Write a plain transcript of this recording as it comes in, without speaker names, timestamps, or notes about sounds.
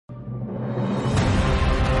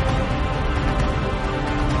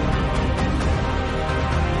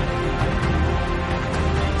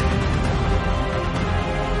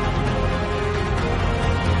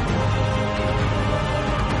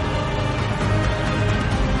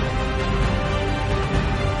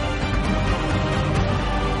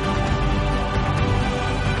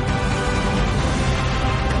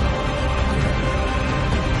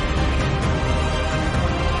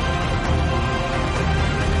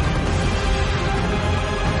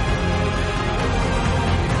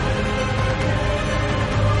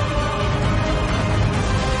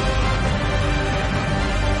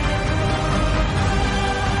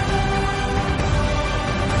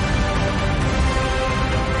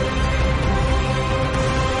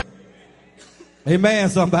Amen,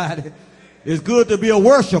 somebody. It's good to be a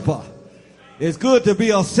worshiper. It's good to be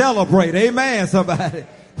a celebrator. Amen, somebody.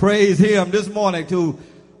 Praise him this morning to,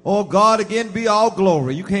 oh God, again be all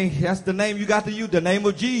glory. You can't, that's the name you got to use, the name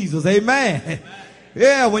of Jesus. Amen. Amen.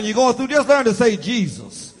 Yeah, when you're going through, just learn to say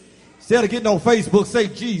Jesus. Instead of getting on Facebook, say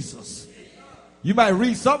Jesus. You might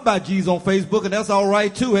read something about Jesus on Facebook, and that's all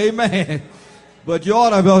right too. Amen. But you ought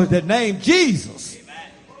to know the name Jesus.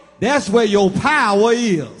 That's where your power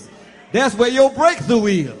is. That's where your breakthrough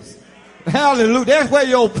is. Hallelujah. That's where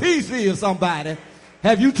your peace is, somebody.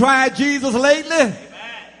 Have you tried Jesus lately? Amen.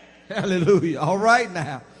 Hallelujah. All right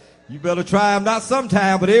now. You better try him not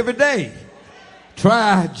sometime, but every day.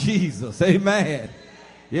 Try Jesus. Amen.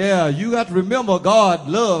 Yeah, you got to remember God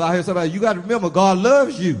love. I hear somebody, you got to remember God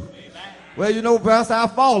loves you. Amen. Well, you know, perhaps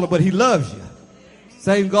I've fallen, but he loves you.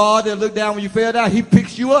 Same God that look down when you fell down, he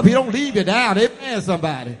picks you up. He don't leave you down. Amen,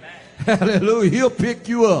 somebody. Amen. Hallelujah. He'll pick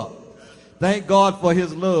you up. Thank God for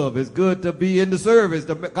his love. It's good to be in the service.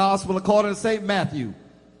 The gospel according to St. Matthew,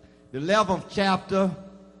 the 11th chapter,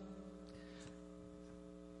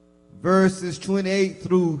 verses 28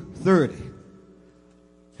 through 30.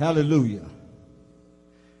 Hallelujah.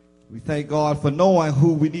 We thank God for knowing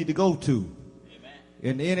who we need to go to. Amen.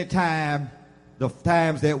 In any time, the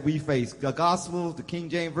times that we face. The gospel, the King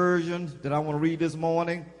James Version that I want to read this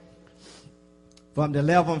morning, from the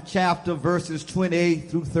 11th chapter, verses 28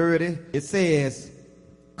 through 30, it says,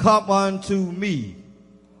 "Come unto me,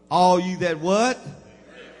 all you that what?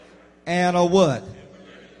 And are what?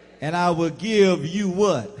 And I will give you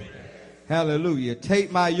what? Hallelujah.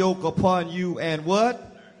 Take my yoke upon you and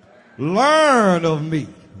what? Learn of me."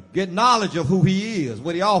 Get knowledge of who he is,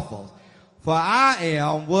 what he offers. For I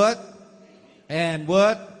am what? And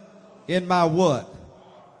what? In my what?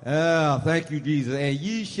 Oh, thank you, Jesus. And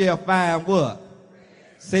ye shall find what?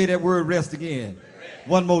 Say that word rest again.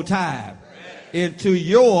 One more time. Into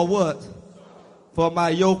your what? For my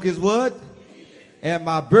yoke is what? And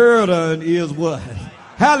my burden is what?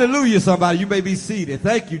 Hallelujah, somebody. You may be seated.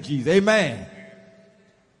 Thank you, Jesus. Amen.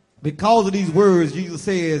 Because of these words, Jesus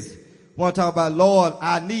says, I want to talk about, Lord,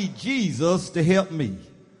 I need Jesus to help me.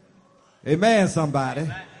 Amen, somebody.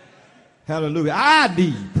 Amen. Hallelujah.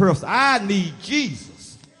 I need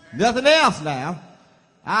Jesus. Nothing else now.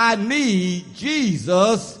 I need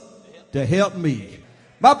Jesus to help me.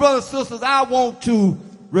 My brothers and sisters, I want to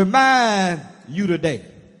remind you today,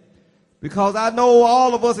 because I know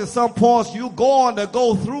all of us at some points you're going to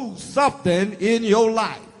go through something in your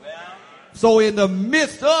life. So in the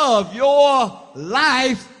midst of your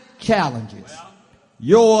life challenges,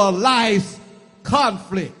 your life's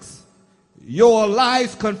conflicts, your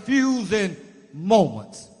life's confusing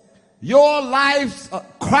moments, your life's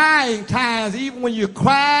crying times, even when you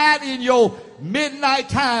cried in your midnight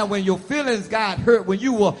time, when your feelings got hurt, when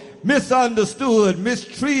you were misunderstood,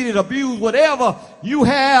 mistreated, abused, whatever you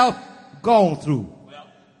have gone through,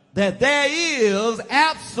 that there is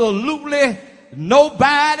absolutely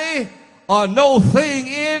nobody or no thing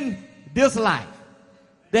in this life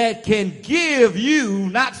that can give you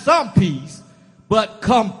not some peace, but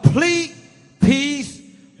complete peace,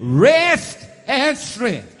 rest, and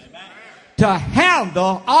strength. Amen. To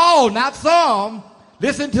handle all, not some,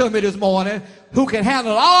 listen to me this morning, who can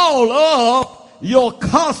handle all of your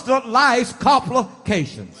constant life's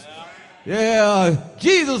complications. Yeah,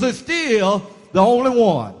 Jesus is still the only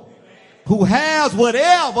one who has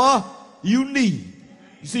whatever you need.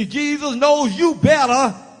 You see, Jesus knows you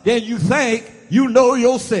better than you think you know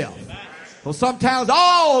yourself. So sometimes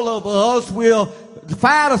all of us will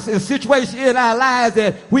find us in a situation in our lives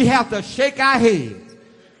that we have to shake our heads.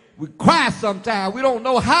 We cry sometimes. We don't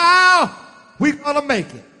know how we're going to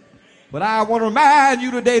make it. But I want to remind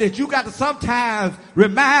you today that you got to sometimes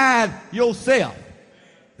remind yourself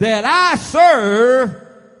that I serve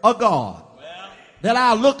a God, that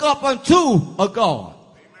I look up unto a God,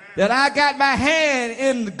 that I got my hand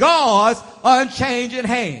in God's unchanging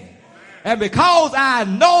hand. And because I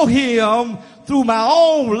know him through my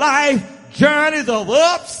own life journeys of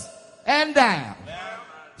ups and downs,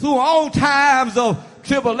 through my own times of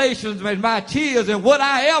tribulations and my tears and what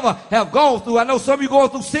I ever have gone through. I know some of you going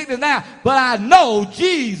through sickness now, but I know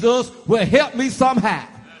Jesus will help me somehow.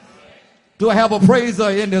 Do I have a praiser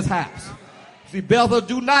in this house? See, Bethel,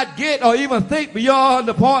 do not get or even think beyond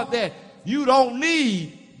the point that you don't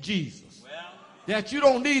need Jesus. That you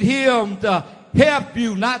don't need him to help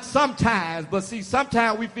you, not sometimes, but see,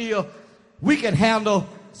 sometimes we feel we can handle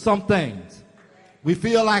some things. We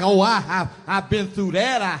feel like, oh, I've been through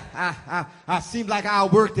that. I seem like I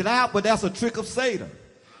worked it out, but that's a trick of Satan.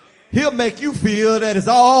 He'll make you feel that it's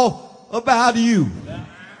all about you.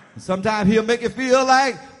 Sometimes he'll make it feel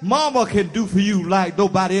like mama can do for you like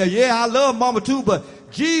nobody else. Yeah, I love mama too,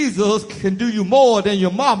 but Jesus can do you more than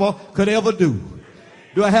your mama could ever do.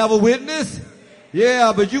 Do I have a witness?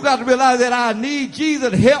 Yeah, but you got to realize that I need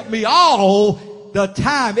Jesus to help me all the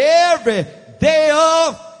time, every day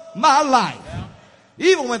of my life.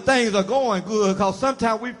 Even when things are going good, because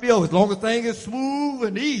sometimes we feel as long as things are smooth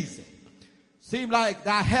and easy. Seems like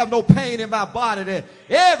I have no pain in my body, that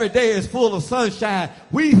every day is full of sunshine.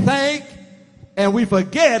 We think and we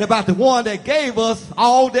forget about the one that gave us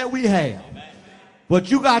all that we have. But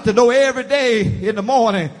you got to know every day in the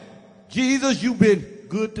morning, Jesus, you've been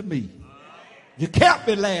good to me. You kept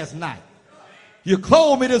me last night. You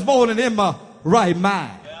clothed me this morning in my right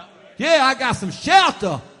mind. Yeah, I got some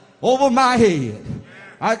shelter over my head.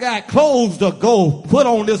 I got clothes to go put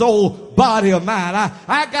on this old body of mine.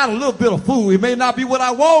 I got a little bit of food. It may not be what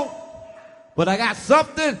I want, but I got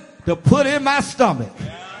something to put in my stomach.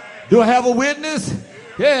 Do I have a witness?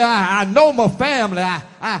 Yeah, I know my family.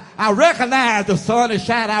 I recognize the sun is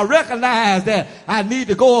shining. I recognize that I need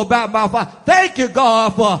to go about my Father. Thank you,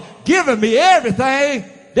 God, for giving me everything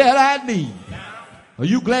that I need. Are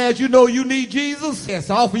you glad you know you need Jesus? Yes,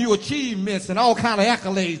 I offer you achievements and all kind of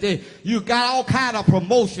accolades. You got all kind of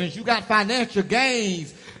promotions. You got financial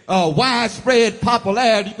gains, widespread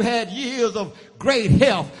popularity. You've had years of great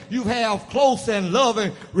health. You have close and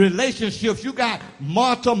loving relationships. You got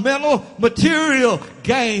mental, material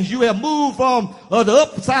gains. You have moved from the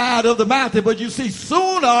upside of the mountain, but you see,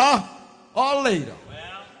 sooner or later,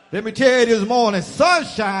 let me tell you this morning,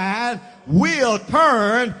 sunshine will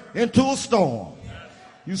turn into a storm.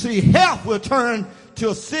 You see, health will turn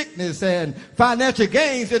to sickness, and financial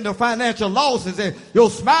gains into financial losses, and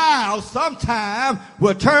your smile sometime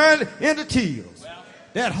will turn into tears.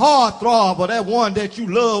 That heart throb, or that one that you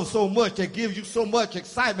love so much, that gives you so much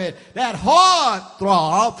excitement, that heart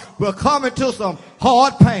throb will come into some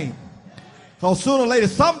hard pain. So sooner or later,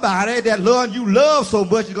 somebody that you love so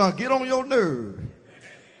much is going to get on your nerve.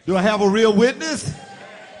 Do I have a real witness?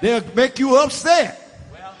 They'll make you upset.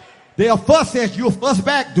 They'll fuss at you, fuss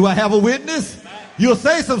back. Do I have a witness? You'll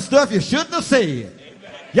say some stuff you shouldn't have said.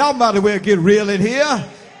 Y'all might as well get real in here.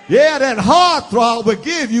 Yeah, that heart throb will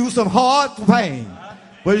give you some hard pain.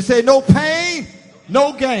 But you say, no pain,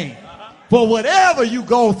 no gain. For whatever you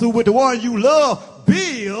go through with the one you love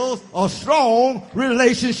builds a strong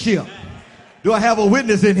relationship. Do I have a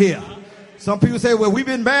witness in here? Some people say, well, we've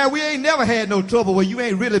been married, we ain't never had no trouble. Well, you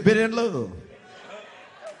ain't really been in love.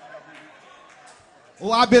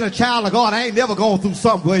 Oh, I've been a child of God. I ain't never gone through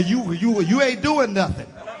something where you ain't doing nothing.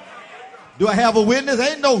 Do I have a witness?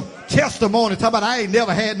 Ain't no testimony talking about I ain't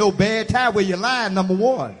never had no bad time. Where you're lying, number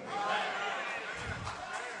one.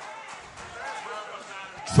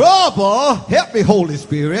 Trouble, help me, Holy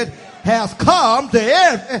Spirit, has come to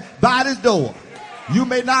everybody's door. You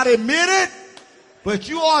may not admit it, but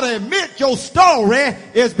you ought to admit your story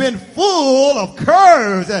has been full of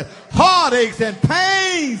curves and heartaches and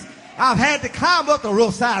pains. I've had to climb up the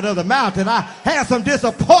rough side of the mountain. I had some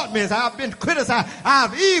disappointments. I've been criticized.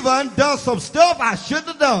 I've even done some stuff I shouldn't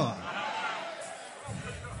have done.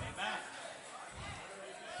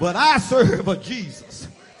 But I serve a Jesus.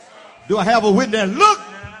 Do I have a witness that look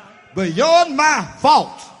beyond my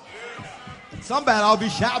faults? Somebody ought to be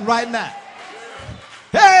shouting right now.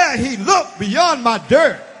 Hey, he looked beyond my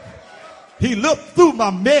dirt. He looked through my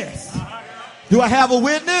mess. Do I have a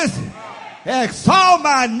witness? And saw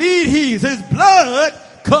my need, his blood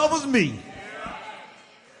covers me.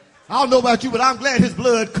 I don't know about you, but I'm glad his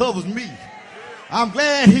blood covers me. I'm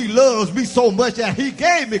glad he loves me so much that he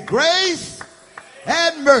gave me grace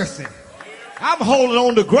and mercy. I'm holding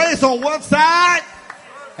on to grace on one side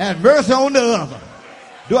and mercy on the other.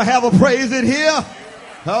 Do I have a praise in here?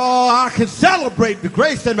 Oh, I can celebrate the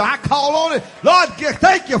grace and I call on it. Lord,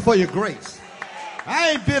 thank you for your grace. I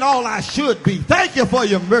ain't been all I should be. Thank you for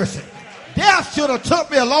your mercy. Death should have took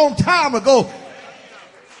me a long time ago.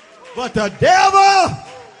 But the devil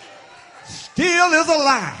still is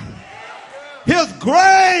alive. His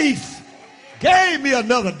grace gave me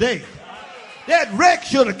another day. That wreck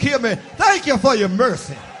should have killed me. Thank you for your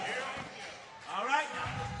mercy. All right.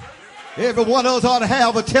 Every one of us ought to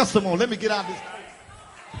have a testimony. Let me get out of this.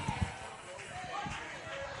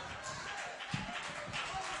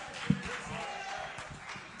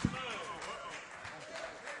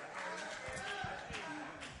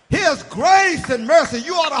 His grace and mercy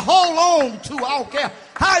you ought to hold on to. I don't care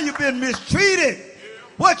how you've been mistreated,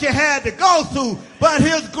 what you had to go through, but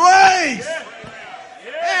his grace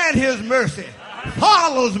and his mercy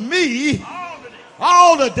follows me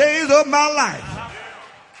all the days of my life.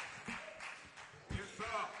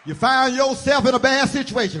 You find yourself in a bad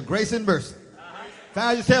situation, grace and mercy.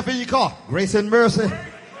 Found yourself in your car, grace and mercy.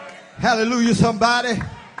 Hallelujah, somebody.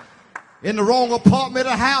 In the wrong apartment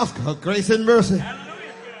or house, grace and mercy.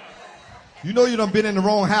 You know you done been in the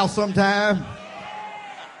wrong house sometime.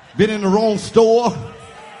 Been in the wrong store.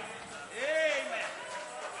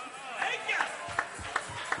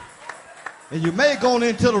 And you may have gone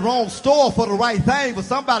into the wrong store for the right thing, but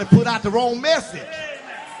somebody put out the wrong message.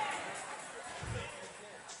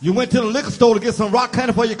 You went to the liquor store to get some rock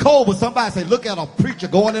candy for your cold, but somebody said, look at a preacher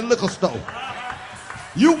going in the liquor store.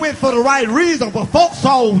 You went for the right reason, but folks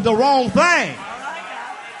saw the wrong thing.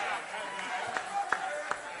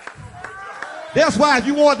 That's why if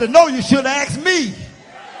you wanted to know, you should ask me.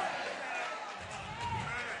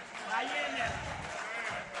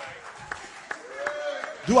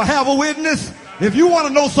 Do I have a witness? If you want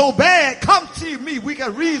to know so bad, come see me. We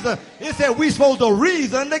can reason. It said we supposed to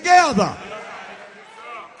reason together.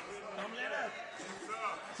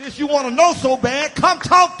 Since you want to know so bad, come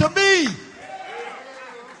talk to me.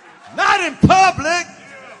 Not in public,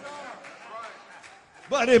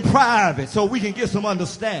 but in private, so we can get some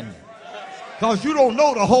understanding. Because you don't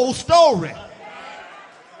know the whole story.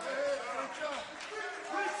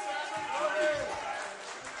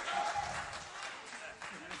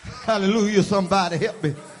 Hallelujah, somebody help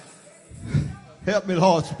me. Help me,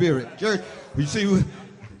 Lord Spirit. Church, you see,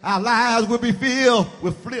 our lives will be filled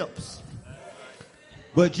with flips.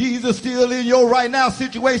 But Jesus still in your right now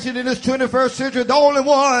situation in this 21st century, the only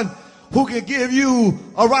one who can give you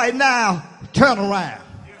a right now turnaround.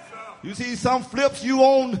 You see, some flips you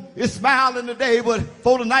on, it's smiling today, but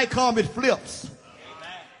before the night comes, it flips.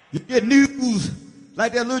 You get news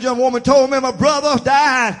like that little young woman told me, my brother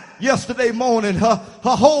died yesterday morning. Her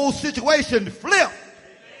whole situation flipped.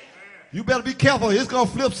 You better be careful. It's going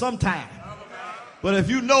to flip sometime. But if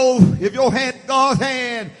you know, if your hand is God's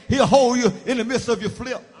hand, he'll hold you in the midst of your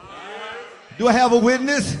flip. Do I have a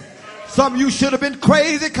witness? Some of you should have been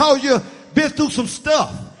crazy because you've been through some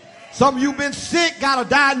stuff. Some of you been sick, got a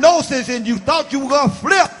diagnosis, and you thought you were going to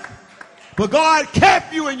flip. But God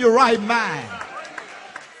kept you in your right mind.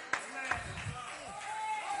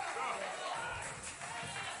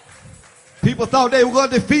 People thought they were going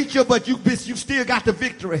to defeat you, but you still got the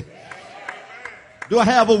victory. Do I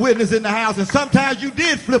have a witness in the house? And sometimes you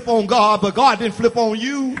did flip on God, but God didn't flip on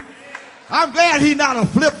you. I'm glad he's not a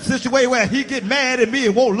flip situation where he get mad at me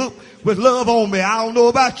and won't look with love on me. I don't know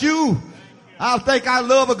about you. I think I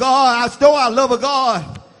love a God. I love a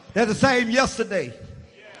God that's the same yesterday.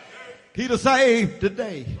 He the same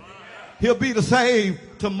today. He'll be the same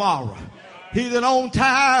tomorrow. He's an on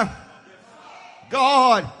time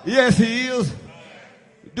God. Yes, he is.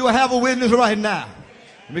 Do I have a witness right now?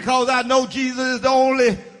 Because I know Jesus is the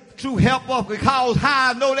only true helper. Because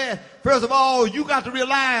how I know that? First of all, you got to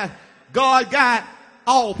realize God got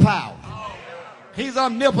all power. He's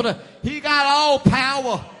omnipotent. He got all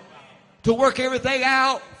power to work everything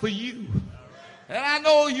out for you. And I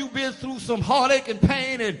know you've been through some heartache and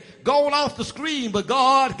pain and gone off the screen, but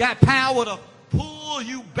God got power to pull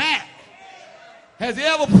you back. Has he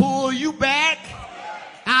ever pulled you back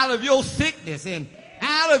out of your sickness and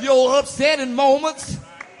out of your upsetting moments,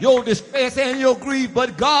 your distress and your grief?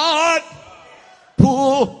 But God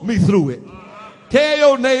pulled me through it. Tell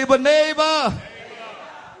your neighbor,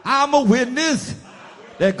 I'm a witness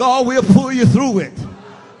that God will pull you through it.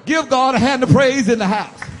 Give God a hand of praise in the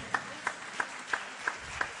house.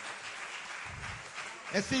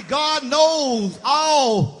 And see, God knows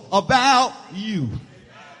all about you.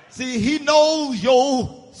 See, he knows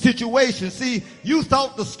your situation. See, you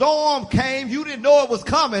thought the storm came. You didn't know it was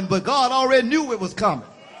coming, but God already knew it was coming.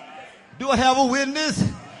 Do I have a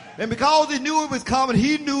witness? And because he knew it was coming,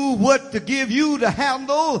 he knew what to give you to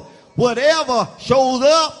handle whatever shows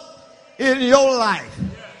up in your life.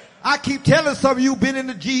 I keep telling some of you been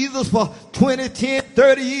into Jesus for 20, 10,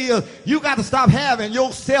 30 years. You got to stop having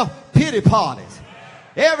your self-pity parties.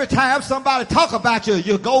 Every time somebody talk about you,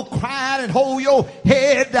 you go crying and hold your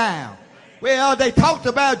head down. Well, they talked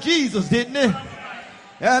about Jesus, didn't they?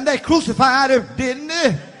 And they crucified him, didn't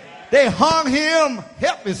they? They hung him,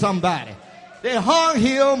 help me somebody. They hung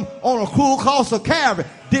him on a cruel cross of Calvary,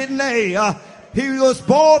 didn't they? He was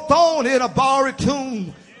born thrown in a borrowed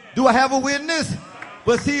tomb. Do I have a witness?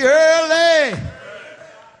 But see, early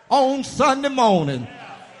on Sunday morning,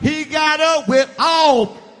 he got up with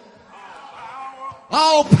all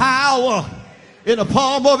power in the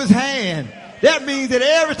palm of his hand. That means that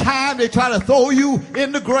every time they try to throw you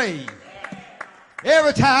in the grave,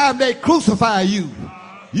 every time they crucify you,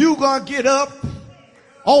 you gonna get up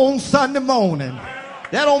on Sunday morning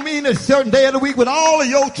That don't mean a certain day of the week with all of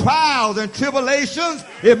your trials and tribulations,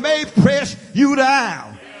 it may press you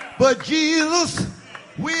down. But Jesus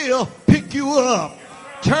will pick you up.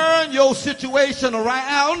 Turn your situation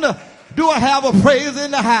around. Do I have a praise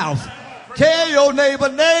in the house? Tell your neighbor,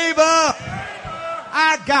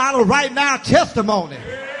 I got a right now testimony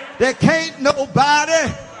that can't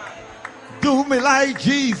nobody do me like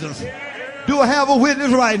Jesus. Do I have a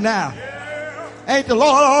witness right now? Ain't the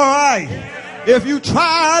Lord all right? If you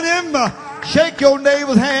tried him, shake your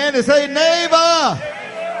neighbor's hand and say, neighbor,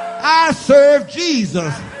 I serve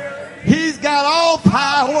Jesus. He's got all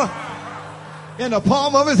power in the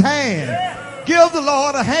palm of his hand. Give the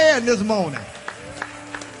Lord a hand this morning.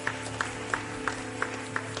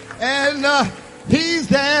 And he's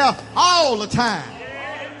there all the time.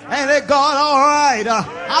 Ain't that God all right?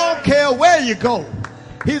 I don't care where you go.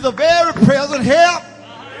 He's a very present help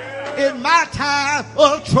in my time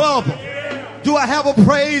of trouble. Do I have a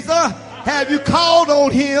praiser? Have you called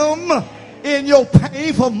on him in your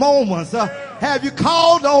painful moments? Have you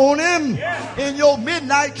called on him in your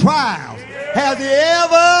midnight trials? Has he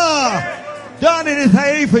ever done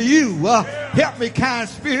anything for you? Help me, kind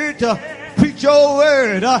spirit, to preach your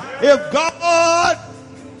word. If God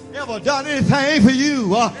ever done anything for you,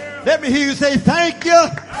 let me hear you say, thank you,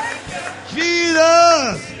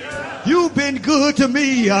 Jesus. You've been good to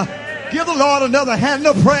me. Give the Lord another hand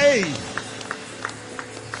of praise.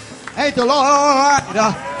 Ain't the Lord all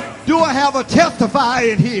right? Do I have a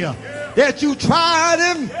testifier in here that you tried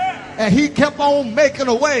him and he kept on making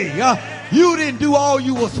a way? You didn't do all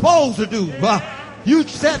you were supposed to do. You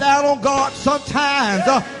sat out on God sometimes,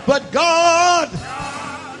 but God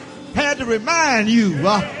had to remind you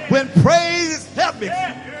when praises, help me,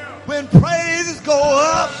 when praises go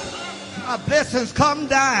up, my blessings come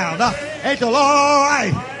down. Ain't the Lord all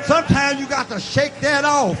right? Sometimes you got to shake that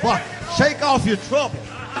off. Shake off your trouble.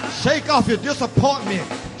 Shake off your disappointment.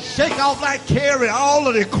 Shake off like Carrie all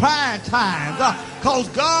of the crying times. Because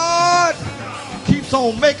God keeps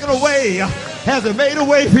on making a way. Has he made a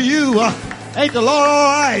way for you? Ain't the Lord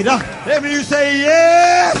all right? Let me say,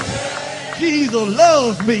 yes, Jesus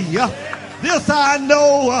loves me. This I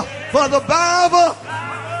know, for the Bible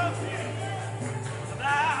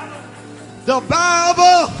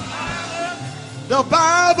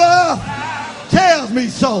tells me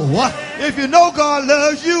so. If you know God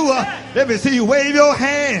loves you, let me see you wave your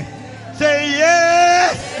hand. Say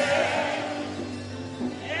yes.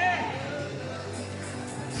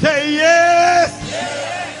 Say yes.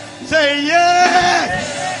 Say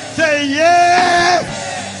yes. Say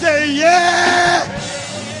yes. Say yes.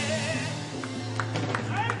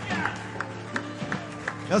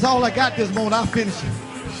 That's all I got this morning. I'll finish it.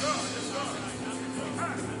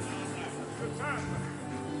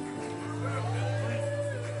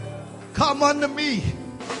 Come unto me.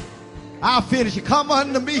 I'll finish it. Come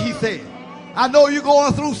unto me, he said. I know you're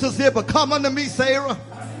going through, sister, but come unto me, Sarah.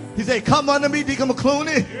 He said, come unto me, Deacon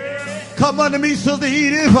McClooney. Come unto me, Sister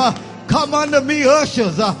Edith. Come unto me,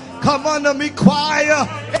 ushers. Come unto me, choir.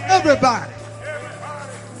 Everybody.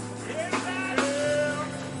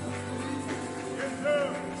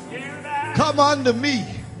 Come unto me,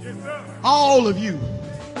 all of you.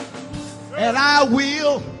 And I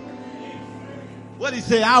will. What he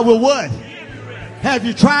say? I will what? Have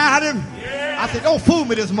you tried him? I said, don't fool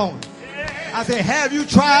me this morning. I said, have you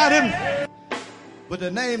tried him? But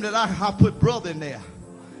the name that I put brother in there,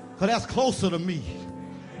 because that's closer to me.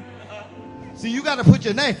 See, you got to put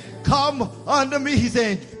your name. Come unto me. He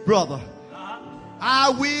said, brother,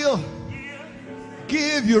 I will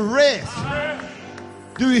give you rest.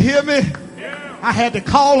 Do you hear me? I had to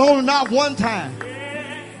call on him not one time.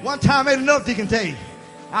 One time ain't enough, Deacon Dave.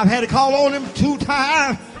 I've had to call on him 2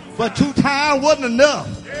 times, but 2 times wasn't enough.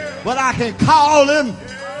 But I can call him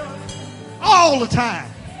all the time.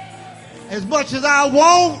 As much as I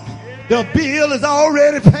want, the bill is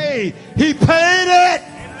already paid. He paid it.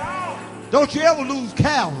 Don't you ever lose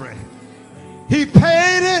Calvary. He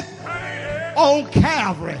paid it on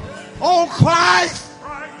Calvary. On Christ.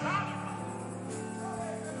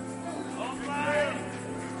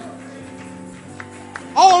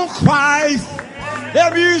 On Christ.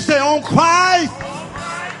 Every you say on Christ.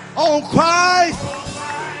 On Christ.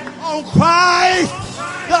 On Christ.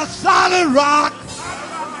 The solid rock.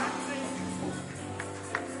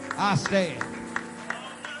 I stand.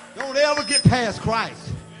 Don't ever get past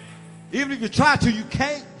Christ. Even if you try to, you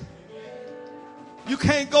can't. You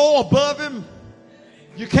can't go above him.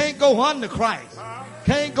 You can't go under Christ.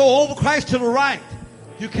 Can't go over Christ to the right.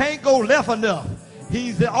 You can't go left enough.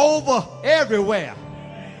 He's over everywhere.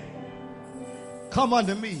 Come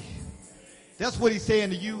unto me. That's what he's saying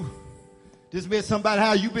to you. This meant somebody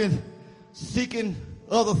how you've been seeking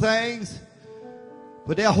other things.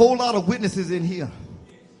 But there are a whole lot of witnesses in here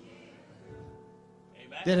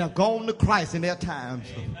that have gone to Christ in their times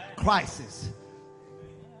of crisis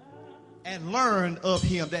and learned of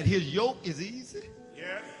him that his yoke is easy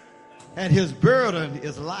and his burden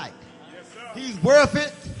is light. He's worth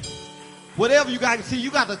it. Whatever you got to see,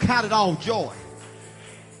 you got to count it all joy.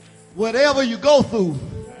 Whatever you go through,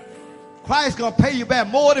 Christ's going to pay you back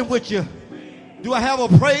more than what you... Do I have a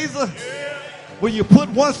praiser? When you put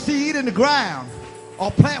one seed in the ground or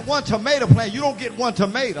plant one tomato plant, you don't get one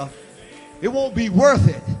tomato. It won't be worth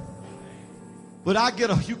it. But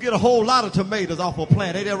you get a whole lot of tomatoes off a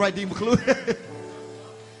plant. Ain't that right, D. McClure?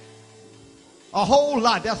 A whole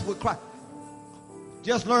lot. That's what Christ.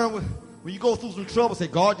 Just learn when you go through some trouble, say,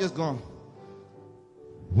 God just going to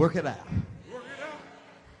work it out.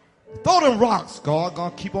 Throw them rocks. God going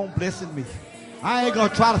to keep on blessing me. I ain't going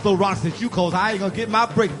to try to throw rocks at you because I ain't going to get my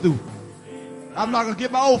breakthrough. I'm not going to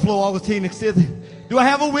get my overflow, Augustine. Do I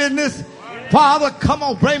have a witness? Father, come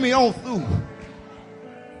on, bring me on through.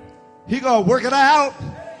 He going to work it out.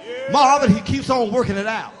 Marvin, he keeps on working it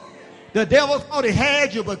out. The devil thought he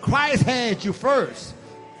had you, but Christ had you first.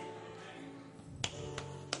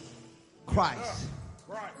 Christ.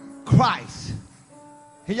 Christ.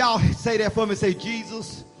 Can y'all say that for me? Say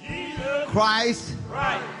Jesus. Christ.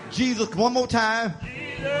 Jesus. One more time.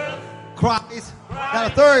 Christ. Now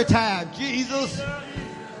the third time. Jesus.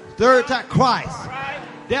 Third time. Christ.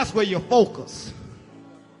 That's where you focus.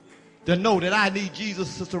 To know that I need Jesus,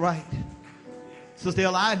 Sister Wright. Sister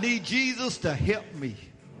Ella, I need Jesus to help me.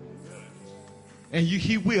 And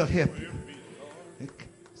he will help you.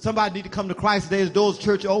 Somebody need to come to Christ today. The doors of the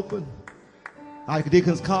church are open. All right,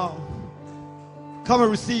 deacons, come. Come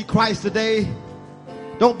and receive Christ today.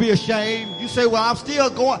 Don't be ashamed. You say, well, I'm still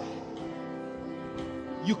going.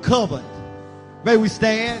 You covered. May we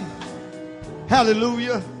stand.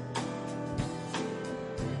 Hallelujah.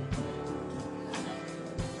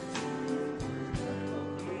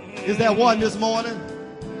 Is there one this morning?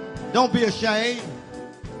 Don't be ashamed.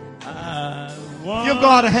 Give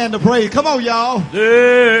God a hand of praise. Come on, y'all.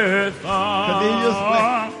 Cornelius,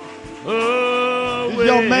 it's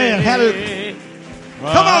your man. Hallelujah.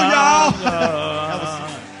 Come on, y'all.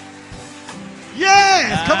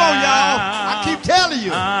 Yes, come on, y'all. I keep telling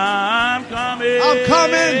you. I'm coming.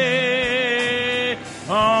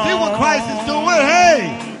 See what Christ is doing.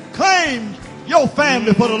 Hey, claim your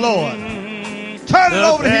family for the Lord. Turn it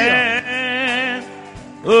over to him.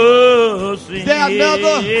 Is there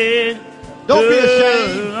another? Don't be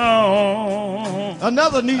ashamed.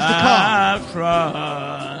 Another needs to come.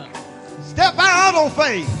 Step out on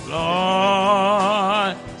faith.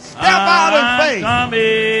 Lord, step out in faith.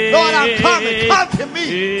 Lord, I'm coming. Come to me.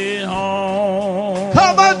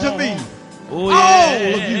 Come unto me. Oh, all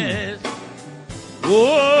yes. of you.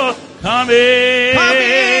 Oh, come in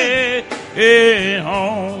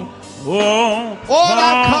home. Oh,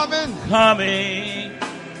 I'm coming. Coming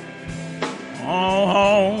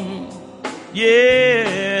home.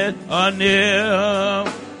 Yes,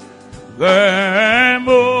 never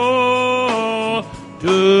more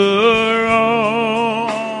to roam.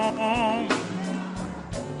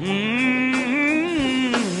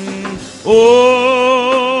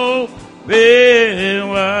 Oh,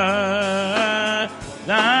 beware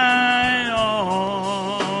thine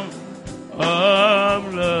arm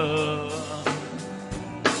of love.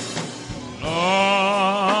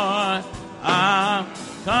 Lord, I'm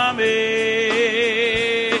coming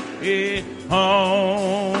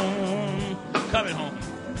home. Coming home.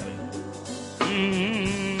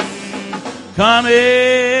 Coming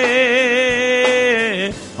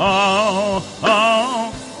home,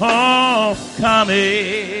 coming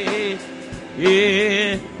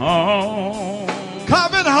home.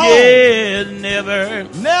 Coming home. Yeah, never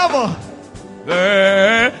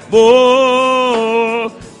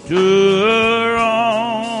more to roam.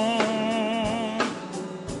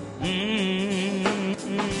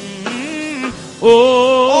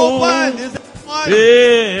 Oh, one. Is that one?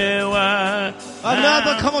 Yeah,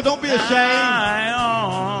 another. Come on, don't be ashamed.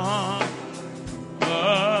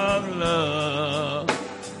 Of love.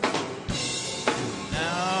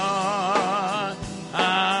 Now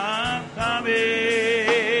I'm coming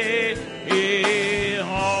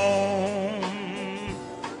home.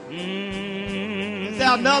 Is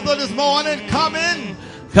there another this morning? Coming.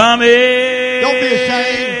 Don't be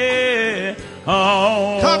ashamed.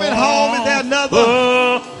 Home. Coming home. Is there another?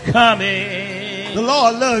 Oh, coming. The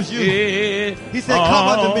Lord loves you. He said, come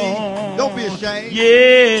unto me. Don't be ashamed.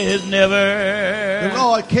 Yes, never. The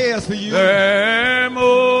Lord cares for you.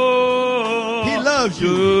 More He loves loves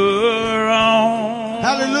you.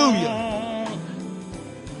 Hallelujah.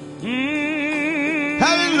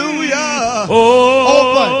 Hallelujah.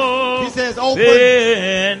 Open. He says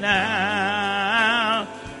open now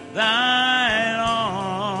thine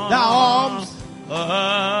arms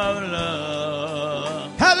of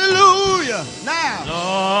love. Hallelujah. Now,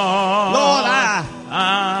 Lord,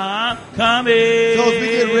 I'm coming. So as we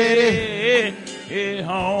get ready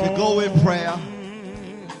home to go in prayer.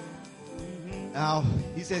 Now,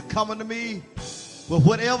 he says, come unto me with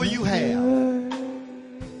whatever you have.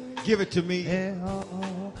 Give it to me.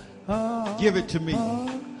 Give it to me.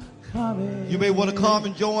 You may want to come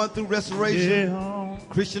and join through Restoration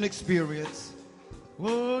Christian Experience.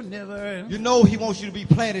 You know he wants you to be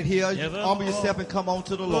planted here. You humble yourself and come on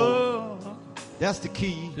to the Lord. That's the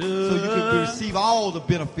key. So you can receive all the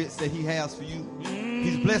benefits that he has for you.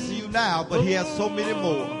 He's blessing you now, but he has so many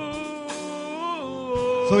more.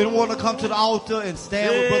 So we don't want to come to the altar and stand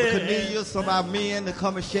with Brother Cornelius, some of our men to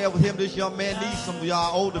come and share with him. This young man needs some of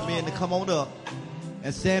y'all older men to come on up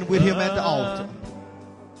and stand with him at the altar.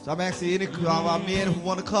 So I'm asking any of our men who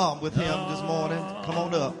want to come with him this morning, come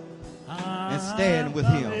on up and stand with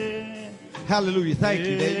him. Hallelujah. Thank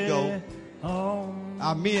you. There you go.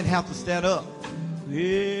 Our men have to stand up.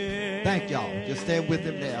 Thank y'all. Just stand with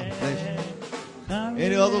him now. Bless you.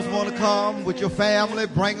 Any others want to come with your family,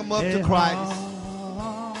 bring them up to Christ.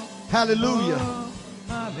 Hallelujah.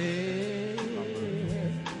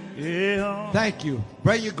 Thank you.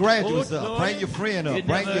 Bring your graduates up. Bring your friend up.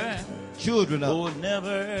 Bring your children up.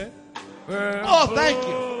 Oh, thank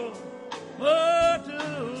you.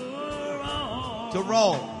 To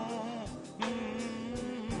Rome.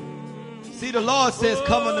 See, the Lord says,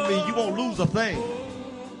 come unto me. You won't lose a thing.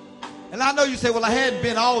 And I know you say, well, I hadn't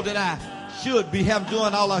been all that I should be, have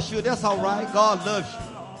doing all I should. That's all right. God loves you.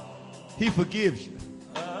 He forgives you.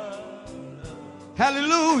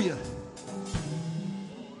 Hallelujah.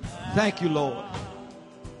 Thank you, Lord.